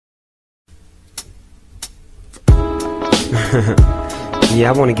Yeah,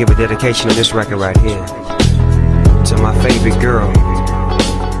 I want to give a dedication on this record right here to my favorite girl.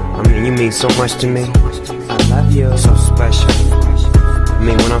 I mean, you mean so much to me. I love you. So special. I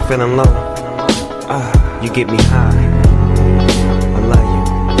mean, when I'm feeling low, you get me high. I love you.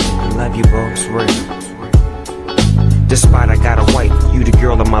 I love you, bro. It's real. Despite I got a wife, you the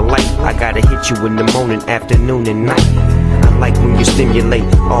girl of my life. I gotta hit you in the morning, afternoon, and night. I like when you stimulate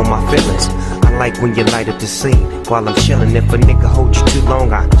all my feelings. I like when you light up the scene while I'm chillin'. If a nigga hold you too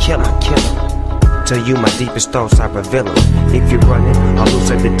long, I kill him. Tell you my deepest thoughts, I reveal them. If you're running, I lose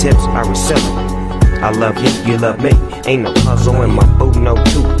at the tips, I reseal them. I love you, you love me. Ain't no puzzle in my boot, no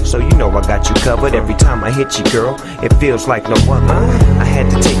two. So you know I got you covered. Every time I hit you, girl, it feels like no other. I had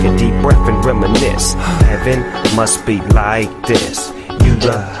to take a deep breath and reminisce. Heaven must be like this. You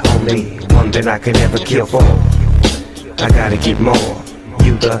the only one that I could ever kill for. I gotta get more.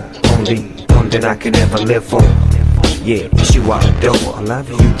 You the only one that I could ever live for. Yeah, it's you I adore. I love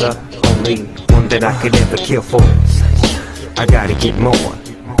you. You the only one that I could ever kill for. I gotta get more.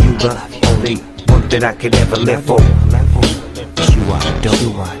 You the only one that I could ever live for. You I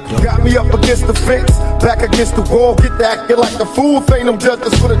adore. Got me up against the fence, back against the wall. Get to acting like a fool. Ain't no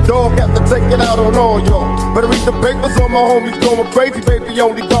justice for the dog. Have to take it out on all y'all. Better read the papers on my homies going crazy. Baby,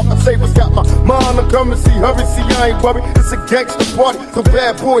 only dark and savers got my mind. I'm coming, see, hurry, see, I ain't worried. It's a gangster party, so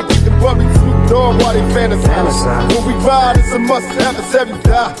bad boy getting worried. Snoop Dogg, why they fantasize? When we ride, it's a must have. It's every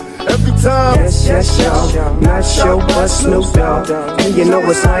die. Every time. Yes, yes, y'all. Not show, but Snoop Dogg. And you know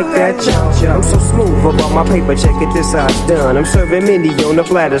it's like that, y'all. I'm so smooth about my paper. Check it, this how it's done. I'm serving Mindy on the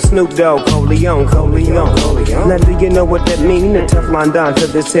platter. Snoop Dogg, Coleon. Now do you know what that mean? A Teflon Don to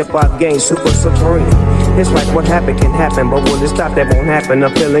this hip-hop game, super supreme. It's like what happened can happen, but will it stop? That won't happen.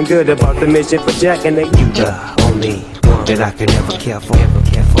 I'm feeling good about the mission for Jack, and they you the only one that I could ever care for.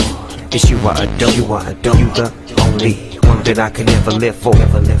 It's you I adore. You I adore. You the only one that I could ever live for.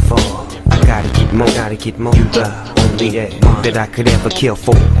 I gotta get more. You the only one that I could ever kill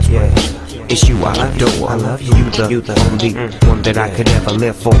for. Yeah, it's you I adore. I love you. You the only one that I could ever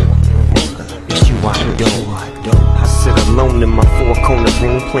live for. It's you I adore. I sit alone in my four-corner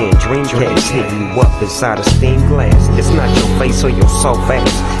room playing Dreamcast, hitting you up inside a stained glass. It's not your face or your soft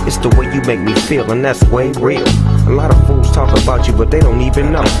ass, it's the way you make me feel, and that's way real. A lot of fools talk about you, but they don't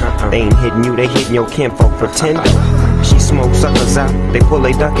even know. They ain't hitting you, they hitting your kinfolk pretender. She smoke suckers out, they pull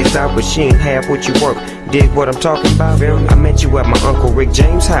they duckets out, but she ain't half what you work. Dig what I'm talking about? I met you at my Uncle Rick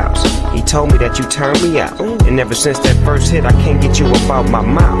James' house. He told me that you turned me out, and ever since that first hit, I can't get you up out my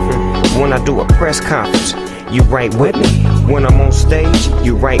mouth. When I do a press conference, you right with me. When I'm on stage,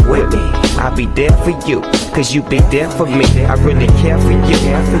 you right with me. I'll be there for you, cause you be there for me. I really care for you.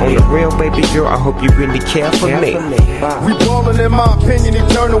 On the real, baby girl, I hope you really care for me. We ballin', in my opinion,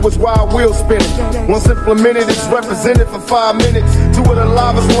 eternal is wild wheel spinning. Once implemented, it's represented for 5 minutes. Two of the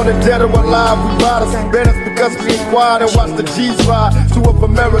livest, one the dead or alive. We ride us, ban us because we ain't quiet and watch the G's ride. Two of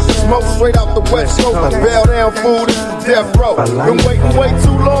America smoke straight out the West Coast. Bail down, fool, this is death row. Been waiting way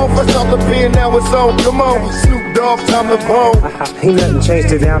too long, fresh off the pen, now it's on. Come on, Snoop Dogg, time to bone. Ain't nothing changed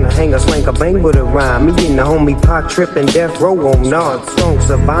to down to hang a slang a bang with a rhyme. Me and the homie Pac trippin' death row on Nod. Strong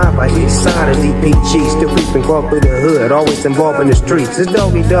survivor, east side of DPG. Still creeping caught through the hood, always involved in the streets. It's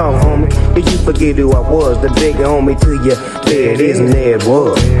Doggy Dog, homie. Did you forget who I was? The bigger homie to you. There it is and there it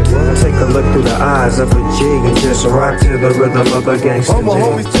was. Take a look through the eyes of a jig and just rock to the rhythm of a gangster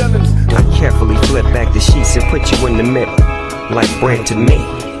jig. I carefully flip back the sheets and put you in the middle, like bread to me.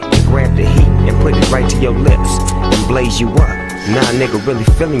 Grab the heat and put it right to your lips and blaze you up. Nah, nigga, really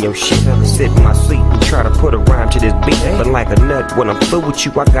feeling your shit. Sit in my seat and try to put a rhyme to this beat. But like a nut, when I'm through with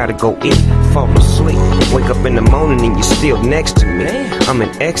you, I gotta go eat. Fall asleep, wake up in the morning and you're still next to me. I'm in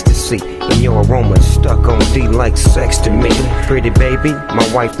ecstasy and your aroma is stuck on D like sex to me. Pretty baby, my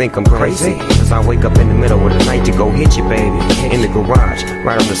wife think I'm crazy, cause I wake up in the middle of the night to go hit you, baby. In the garage,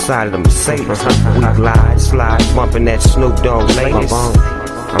 right on the side of the Mercedes. We glide, slide, bumping that Snoop Dogg latest.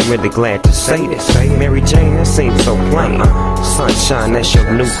 I'm really glad to say this. Mary Jane, that seems so plain. Sunshine, that's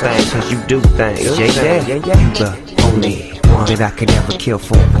your new thing, cause you do things. Yeah. You the only one that I could ever kill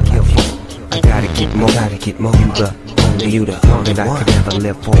for. I gotta get more. You the only one that I could ever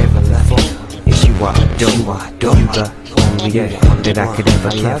live for. It's you I adore. You the only one that I could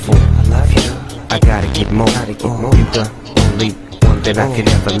ever care for. I gotta get more. You the only one that I could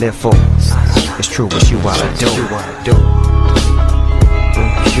ever live for. It's true, it's you I adore. You I do,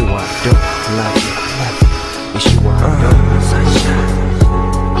 love you. It's you I do.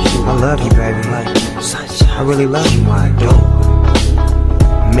 I love you, baby. I really love you, I do.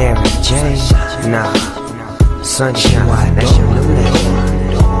 Mary Jane, nah. Sunshine, that's your new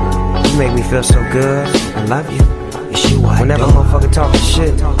name. You make me feel so good. I love you. Whenever a motherfucker talking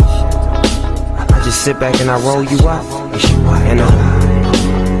shit, I just sit back and I roll you up. And I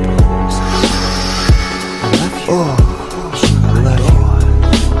love you.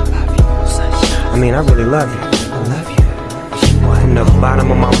 I mean, I really love you. From the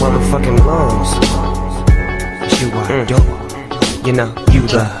bottom of my motherfucking lungs. You know, you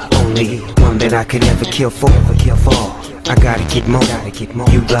the only one that I could ever kill for. I gotta get more.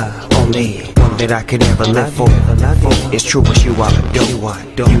 You the only one that I could ever live for. It's true, but you are dope.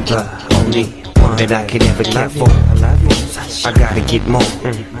 You the only one that I could ever care for. I gotta get more.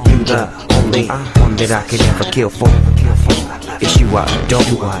 You the only one that I could ever kill for. It's you are dope.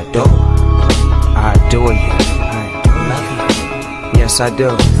 I adore you. Yes, I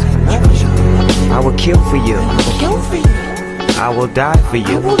do. I will kill for you. I will die for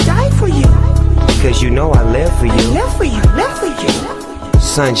you. Because you know I live for you.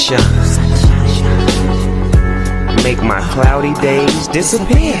 Sunshine. Make my cloudy days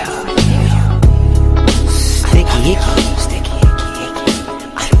disappear. Sticky icky.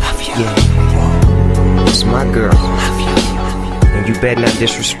 Yeah. It's my girl. And you better not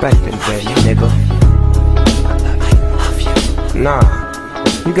disrespect it, baby, nigga. Nah,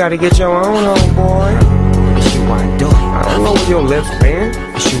 you gotta get your own home, boy. It's you I do. I don't know where your lips been.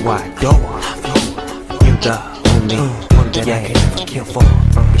 It's you I do. You the only one that I can ever kill for.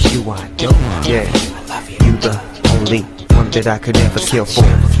 It's you I do. Yeah, you the only one that I could ever kill for.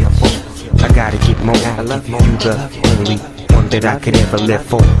 I gotta get more. I love you. You the only one that I could ever live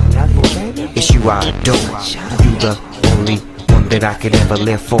for. It's you I do. You the only one that I could ever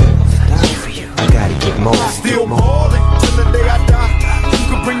live for. I gotta get more. Still ballin' till the day I die. You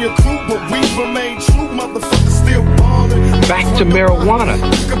can bring your crew, but we remain true, motherfuckers. Still ballin'. Back to marijuana.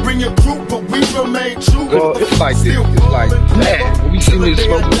 You can bring your crew, but we remain true. Well, it's like this. It's like, man, when we see this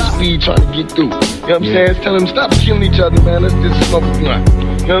smoking this weed trying to get through. You know what I'm saying? Tell them stop killing each other, man. Let's just smoke a blunt.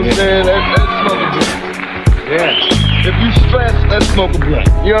 You know what I'm saying? Let's smoke a blunt. Yeah. If you stress, let's smoke a blunt.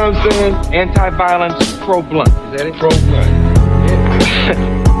 You know what I'm saying? Anti-violence, pro-blunt. Is that it? Pro-blunt. Yeah.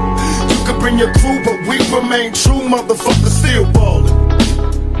 You can bring your crew, but we remain true, motherfuckers. Still ballin'.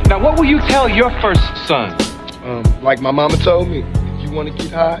 Now, what will you tell your first son? Like my mama told me, if you want to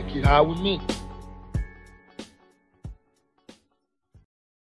get high with me.